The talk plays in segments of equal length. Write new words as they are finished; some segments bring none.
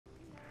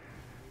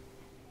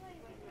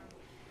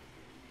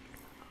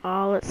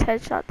Oh, let's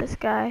headshot this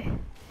guy.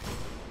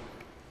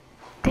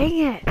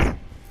 Dang it.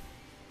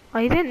 Oh,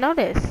 you didn't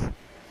notice.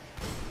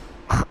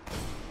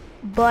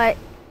 But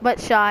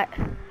shot.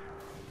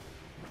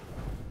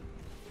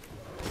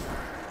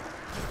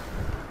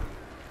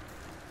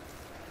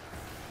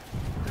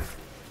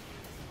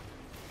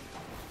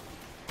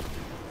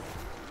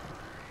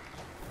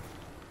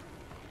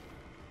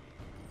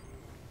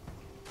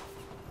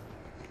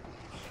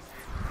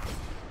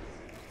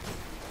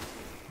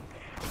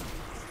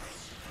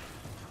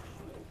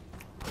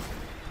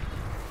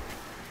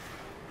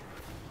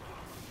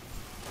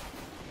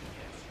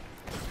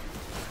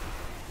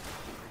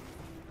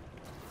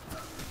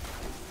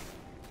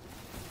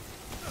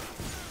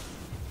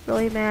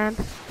 Really, man.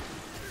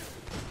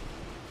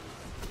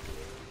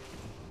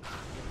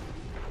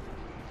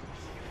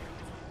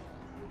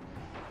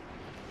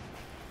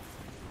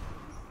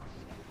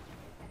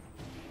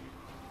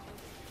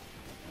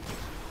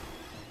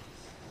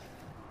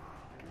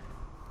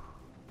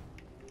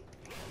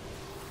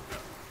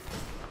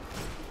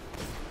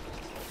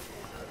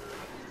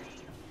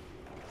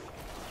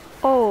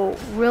 Oh,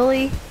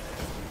 really?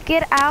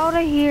 Get out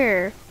of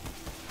here.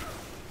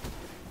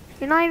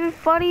 You're not even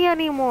funny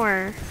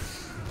anymore.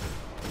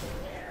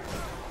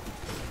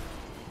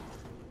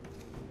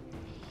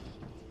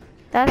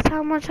 That's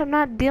how much I'm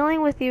not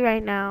dealing with you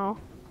right now.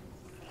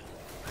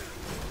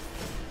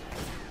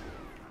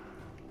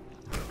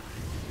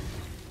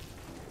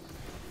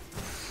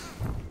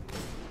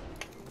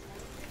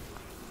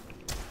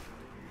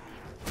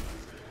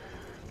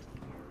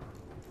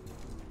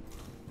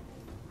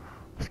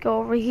 Let's go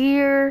over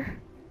here.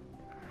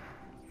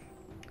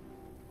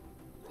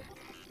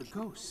 The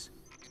ghosts.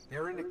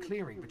 They're in a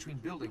clearing between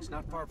buildings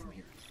not far from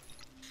here.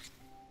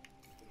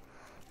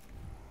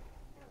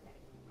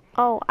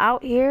 Oh,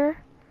 out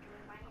here?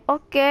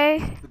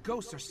 Okay. The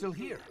ghosts are still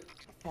here.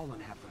 A fallen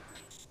happened.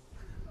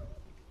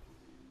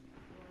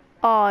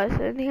 Oh, it's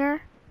in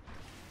here?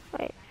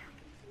 Wait.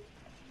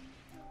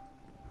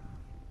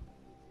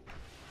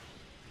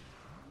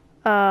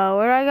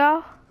 Where do I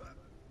go?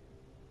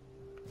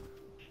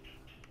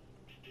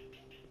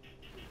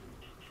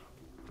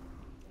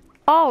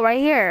 Oh, right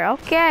here.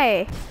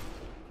 Okay.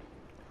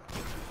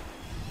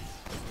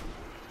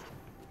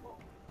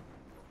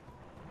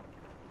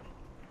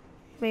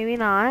 Maybe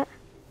not.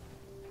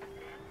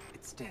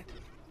 It's dead.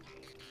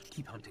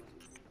 Keep hunting.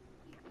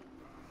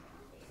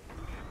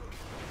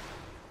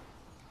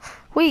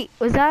 Wait,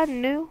 was that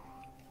new?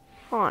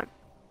 Hold on.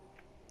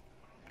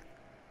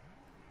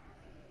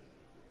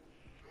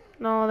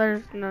 No,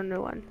 there's no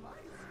new one.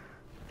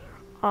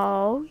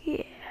 Oh,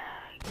 yeah.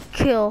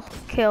 Kill.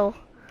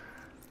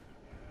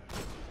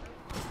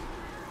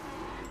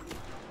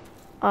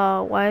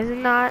 Why is it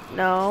not?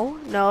 No,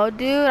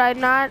 dude, I'm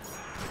not.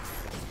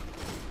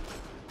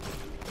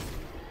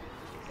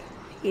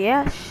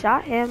 Yeah,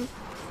 shot him.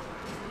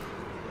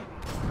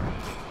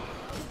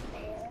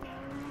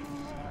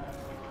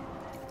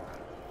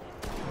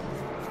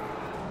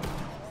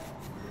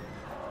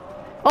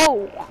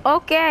 Oh,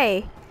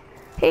 okay.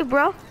 Hey,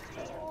 bro.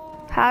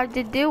 How'd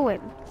you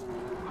doing?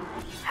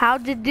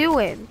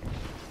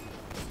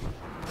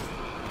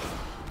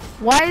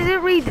 Why is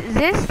it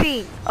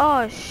resisting?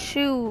 Oh,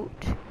 shoot.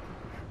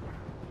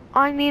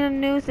 I need a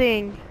new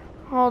thing.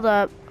 Hold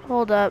up.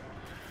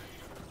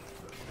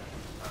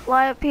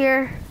 Fly up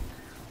here.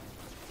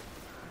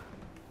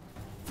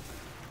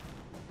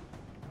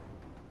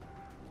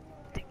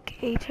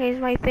 Okay, change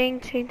my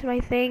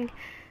thing.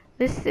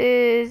 This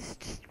is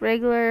just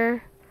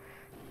regular.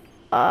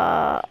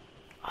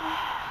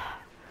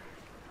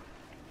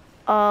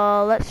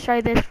 Let's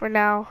try this for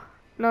now.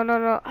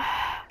 No.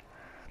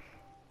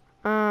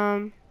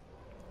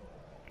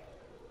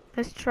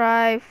 Let's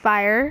try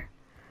fire.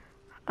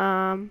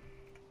 5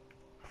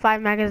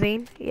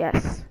 magazine,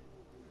 yes.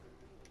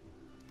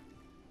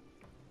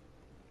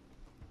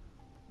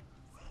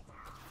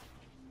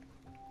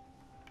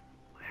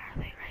 Where are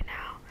they right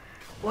now?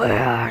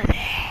 Where are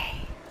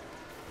they?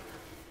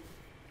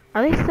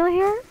 Are they still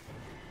here?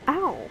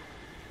 Ow.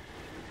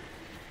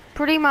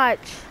 Pretty much.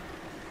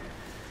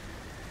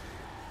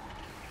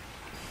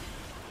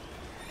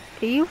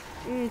 Are you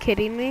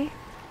kidding me?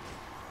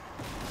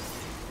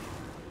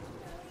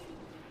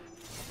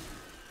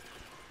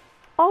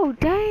 Oh,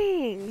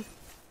 dang.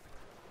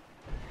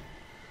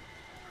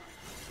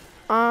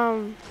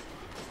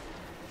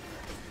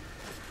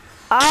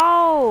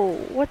 Oh,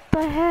 what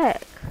the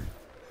heck?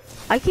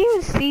 I can't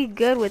even see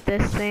good with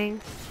this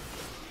thing.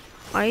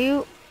 Are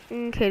you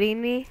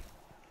kidding me?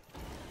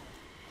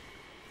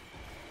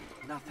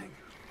 Nothing.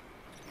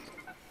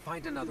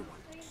 Find another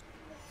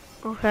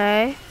one.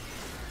 Okay.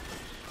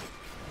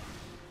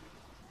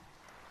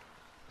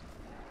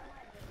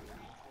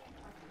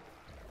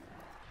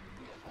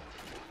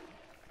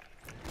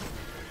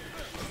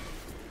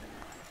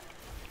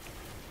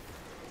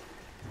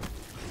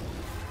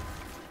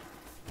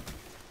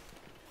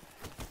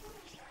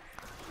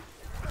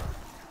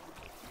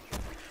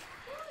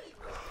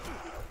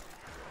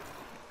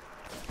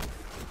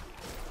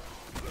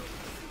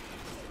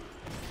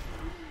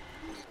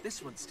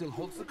 This one still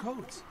holds the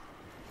codes.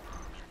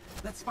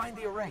 Let's find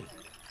the array.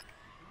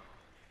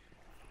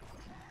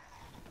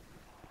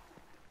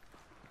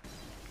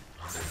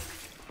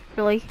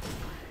 Really?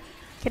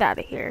 Get out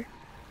of here.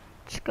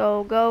 Just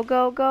go, go,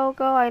 go, go,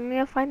 go. I need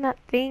to find that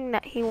thing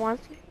that he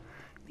wants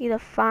me to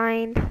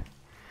find.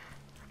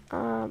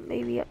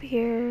 Maybe up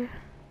here.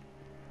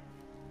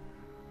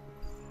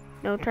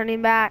 No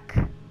turning back.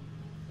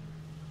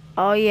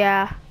 Oh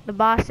yeah, the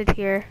boss is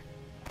here.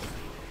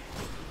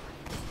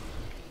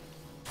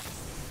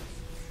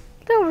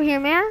 Get over here,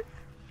 man.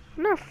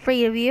 I'm not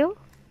afraid of you.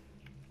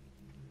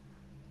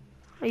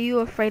 Are you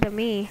afraid of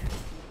me?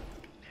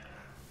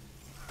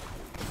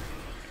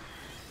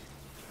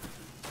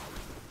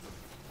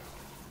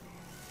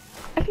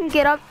 I can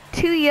get up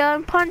to you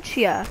and punch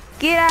you.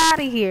 Get out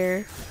of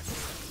here.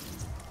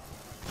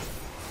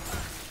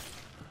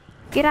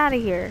 Get out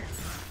of here.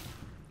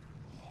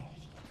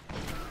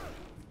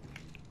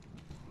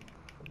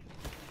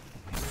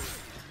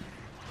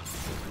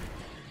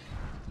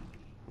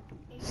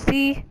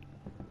 See?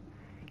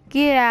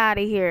 Get out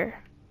of here.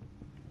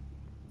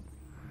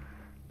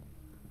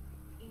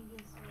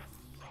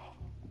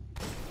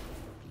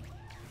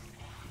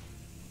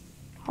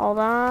 Hold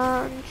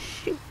on.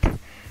 Shoot.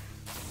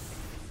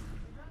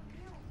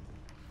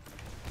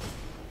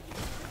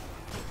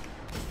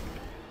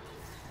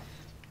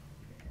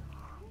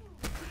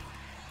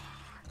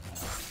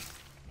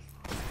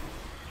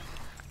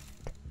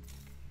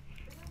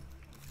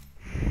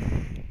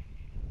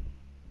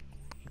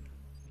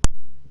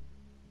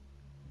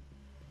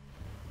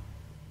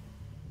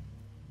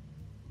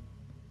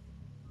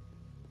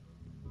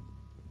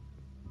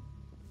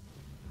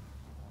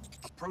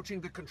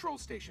 Approaching the control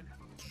station.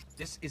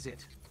 This is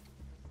it.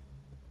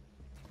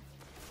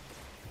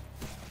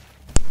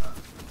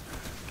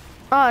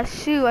 Oh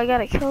shoot, I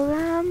gotta kill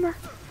them.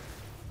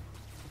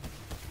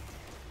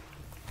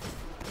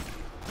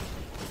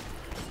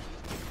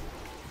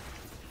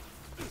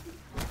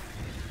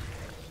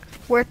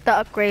 Worth the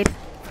upgrade.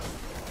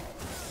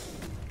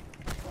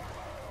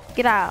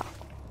 Get out.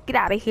 Get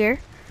out of here.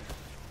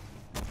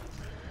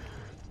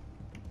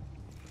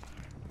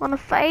 Wanna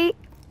fight?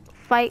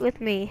 Fight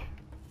with me.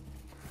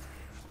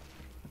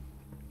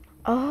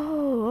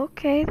 Oh,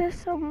 okay, there's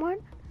someone.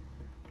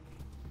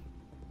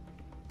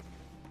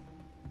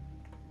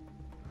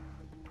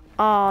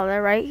 Oh,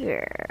 they're right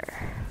here.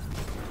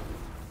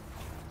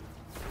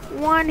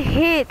 One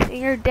hit and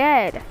you're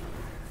dead.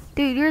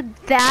 Dude, you're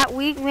that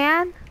weak,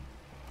 man.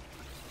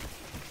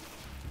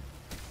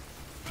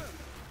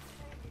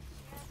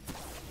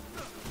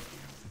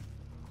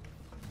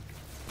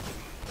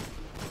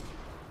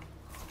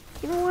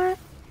 You know what?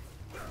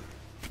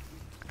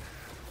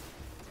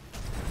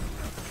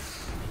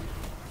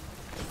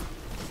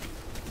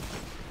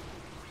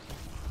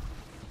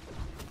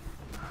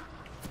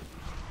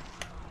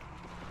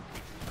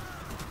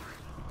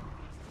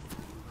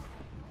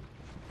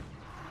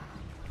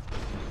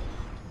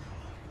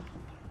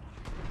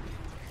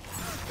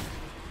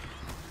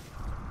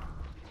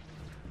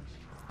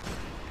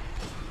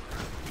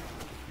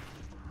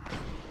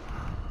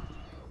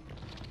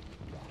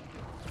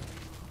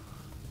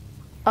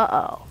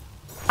 Uh-oh.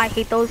 I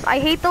hate those. I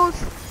hate those.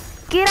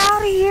 Get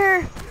out of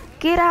here.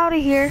 Get out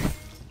of here.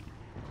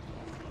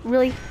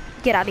 Really?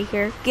 Get out of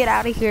here. Get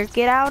out of here.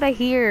 Get out of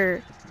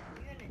here.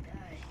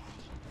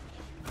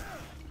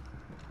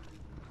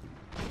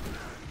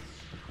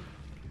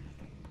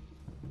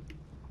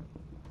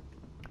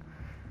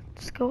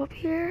 Let's go up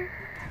here.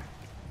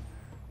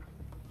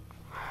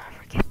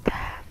 Forget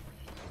that.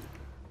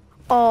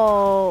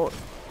 Oh,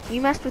 you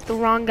messed with the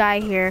wrong guy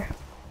here.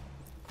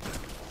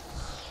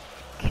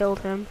 Killed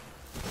him.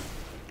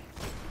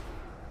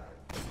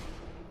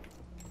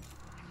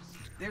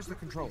 There's the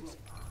controls.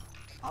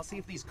 I'll see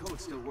if these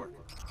codes still work.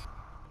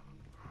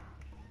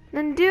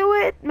 Then do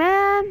it,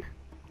 man.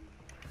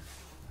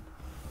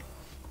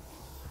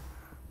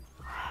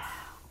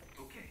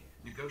 Okay,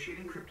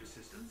 negotiating crypto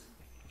systems.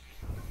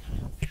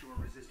 Sure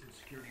resistance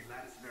security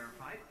lattice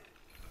verified.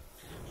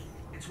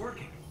 It's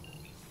working.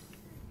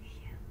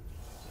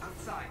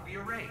 Outside, the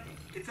array.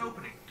 It's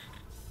opening.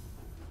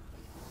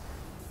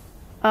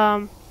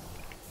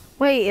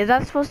 Wait, is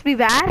that supposed to be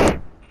bad?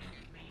 Amazing,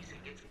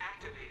 it's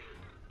activating.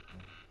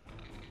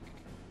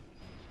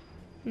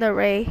 The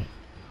array.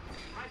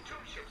 My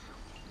tomb ships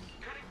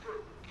cutting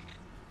through.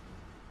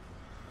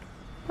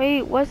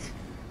 Wait, what's...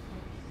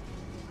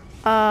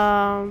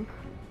 I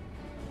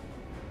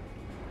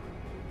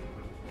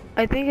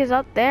think it's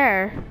up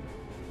there.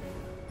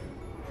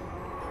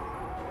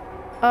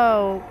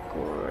 Oh,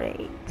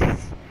 great.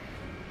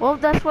 Well,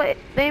 that's what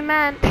they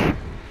meant.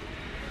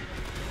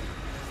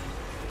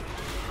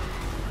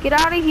 Get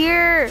out of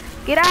here!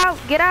 Get out!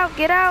 Get out!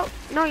 Get out!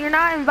 No, you're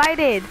not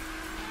invited.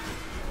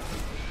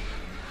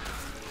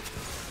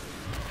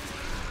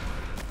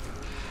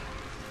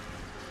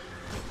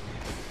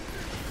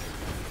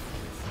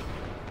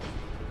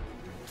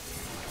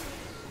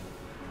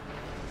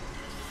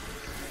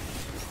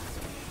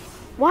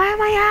 Why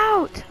am I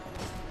out?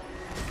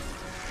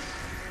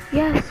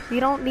 Yes, we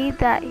don't need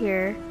that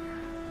here.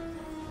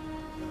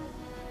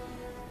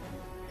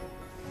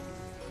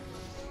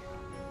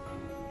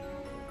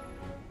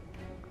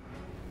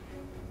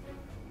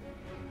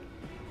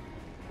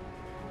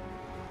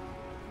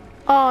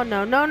 Oh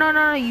no, no, no,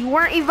 no, no, you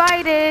weren't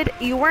invited.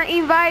 You weren't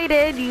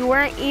invited. You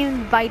weren't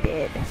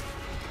invited.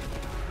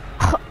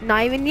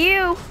 Not even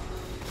you.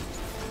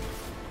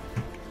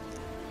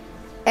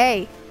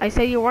 Hey, I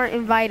said you weren't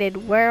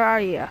invited. Where are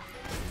you?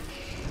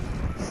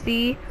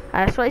 See,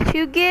 that's what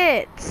you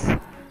get.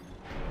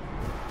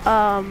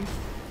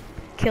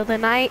 Kill the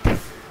knight.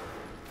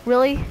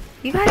 Really?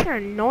 You guys are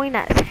annoying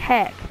as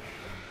heck.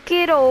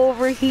 Get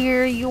over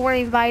here. You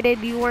weren't invited.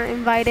 You weren't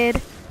invited.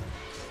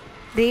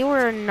 They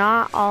were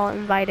not all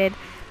invited.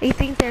 They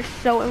think they're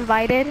so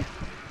invited.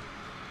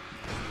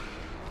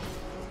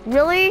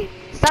 Really?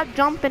 Stop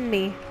jumping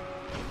me.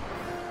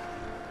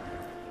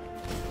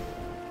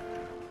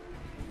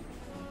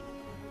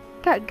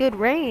 Got good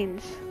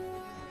range.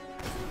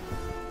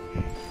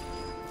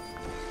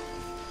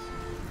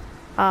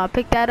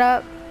 Pick that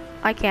up.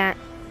 I can't.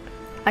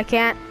 I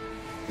can't.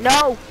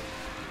 No!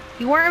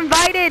 You weren't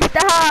invited!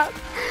 Stop!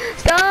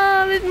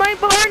 Stop! It's my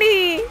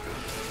party!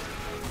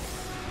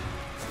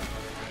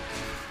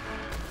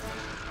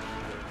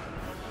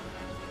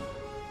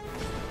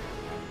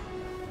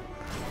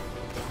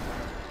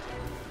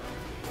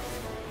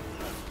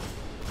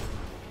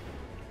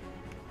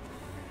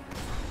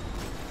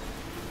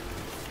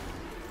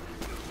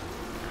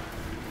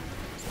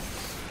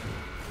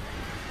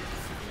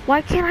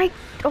 Why can't I?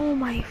 Oh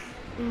my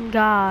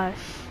gosh.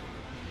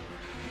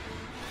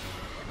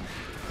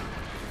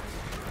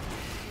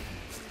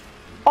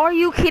 Are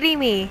you kidding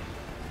me?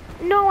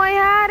 No, I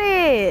had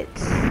it.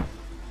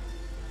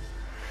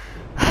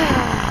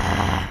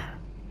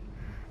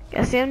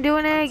 Guess I'm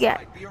doing it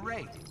again. The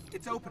array.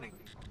 It's opening.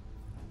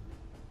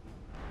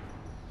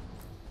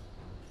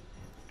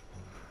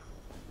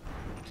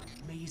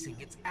 Amazing.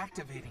 It's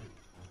activating.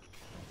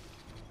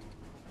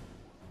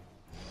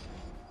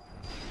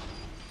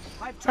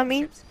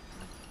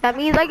 That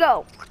means I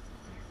go.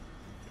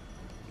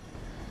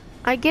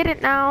 I get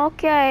it now.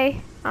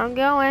 Okay, I'm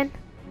going.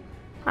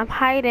 I'm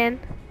hiding.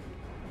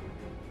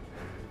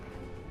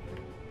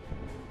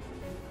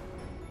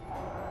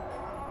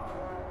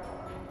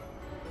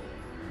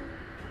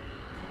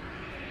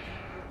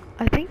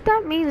 I think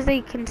that means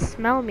they can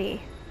smell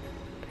me.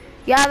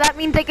 Yeah, that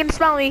means they can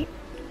smell me.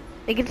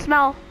 They can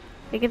smell.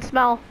 They can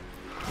smell.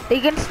 They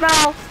can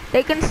smell.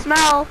 They can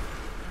smell.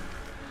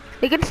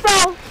 They can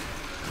smell.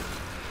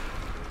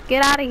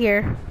 Get out of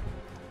here.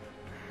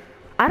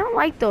 I don't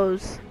like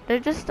those. They're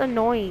just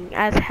annoying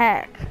as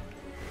heck.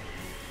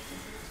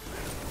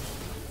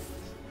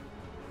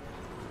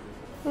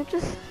 They're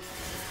just...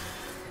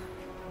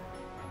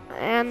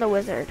 And the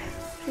wizard.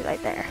 She's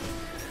right there.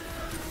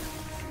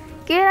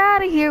 Get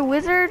out of here,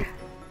 wizard.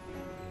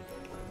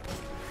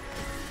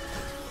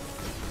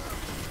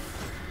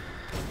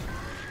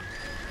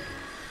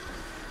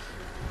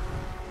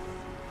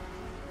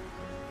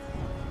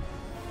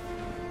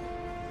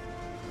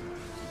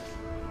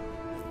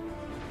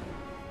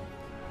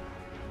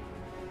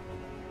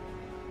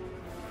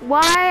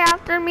 Why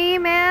after me,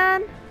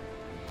 man?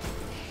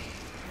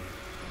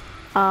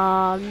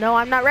 No,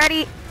 I'm not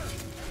ready.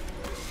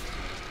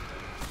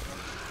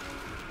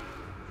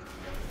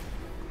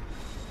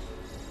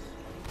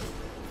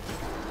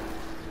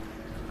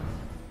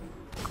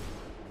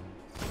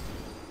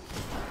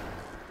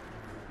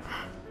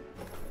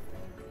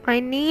 I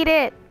need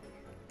it.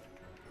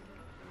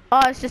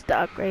 Oh, it's just the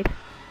upgrade.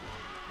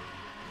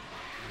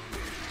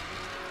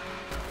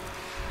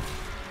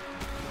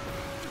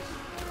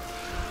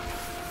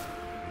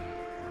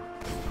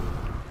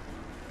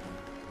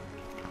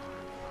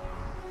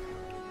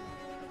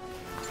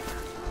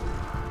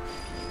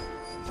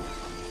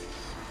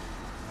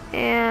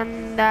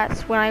 And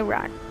that's when I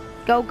run.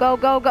 Go, go,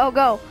 go, go,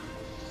 go.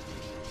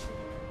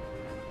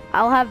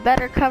 I'll have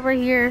better cover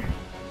here.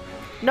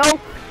 No,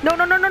 no,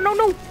 no, no, no, no,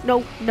 no,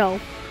 no, no,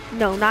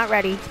 no, not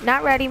ready.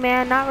 Not ready,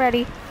 man, not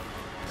ready.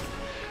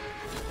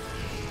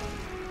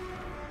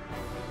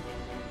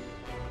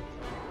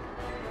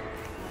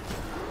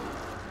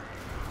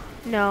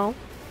 No,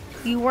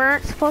 you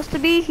weren't supposed to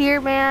be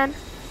here, man.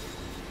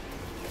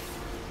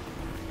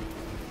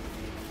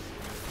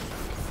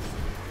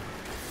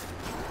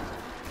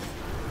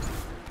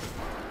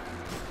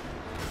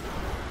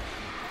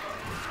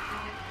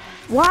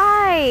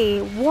 Why?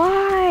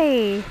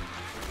 Why?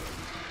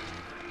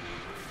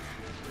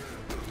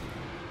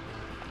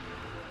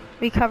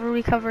 Recover,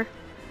 recover.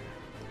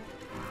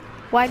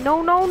 Why?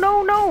 No, no,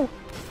 no, no.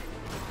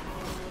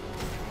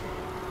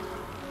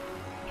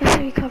 Yes,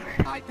 I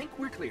recovered. I think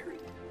we're clear.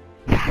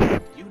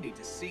 Yes. You need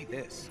to see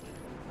this.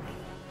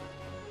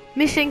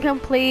 Mission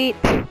complete.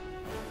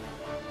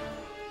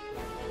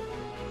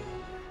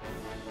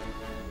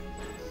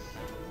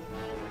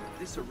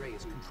 This array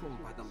is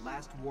controlled by the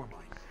last Warmind.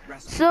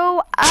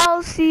 So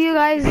I'll see you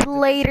guys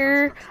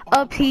later.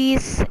 A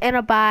peace and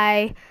a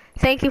bye.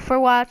 Thank you for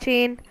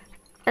watching.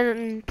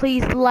 And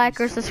please like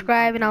or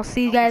subscribe, and I'll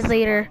see you guys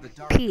later.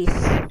 Peace.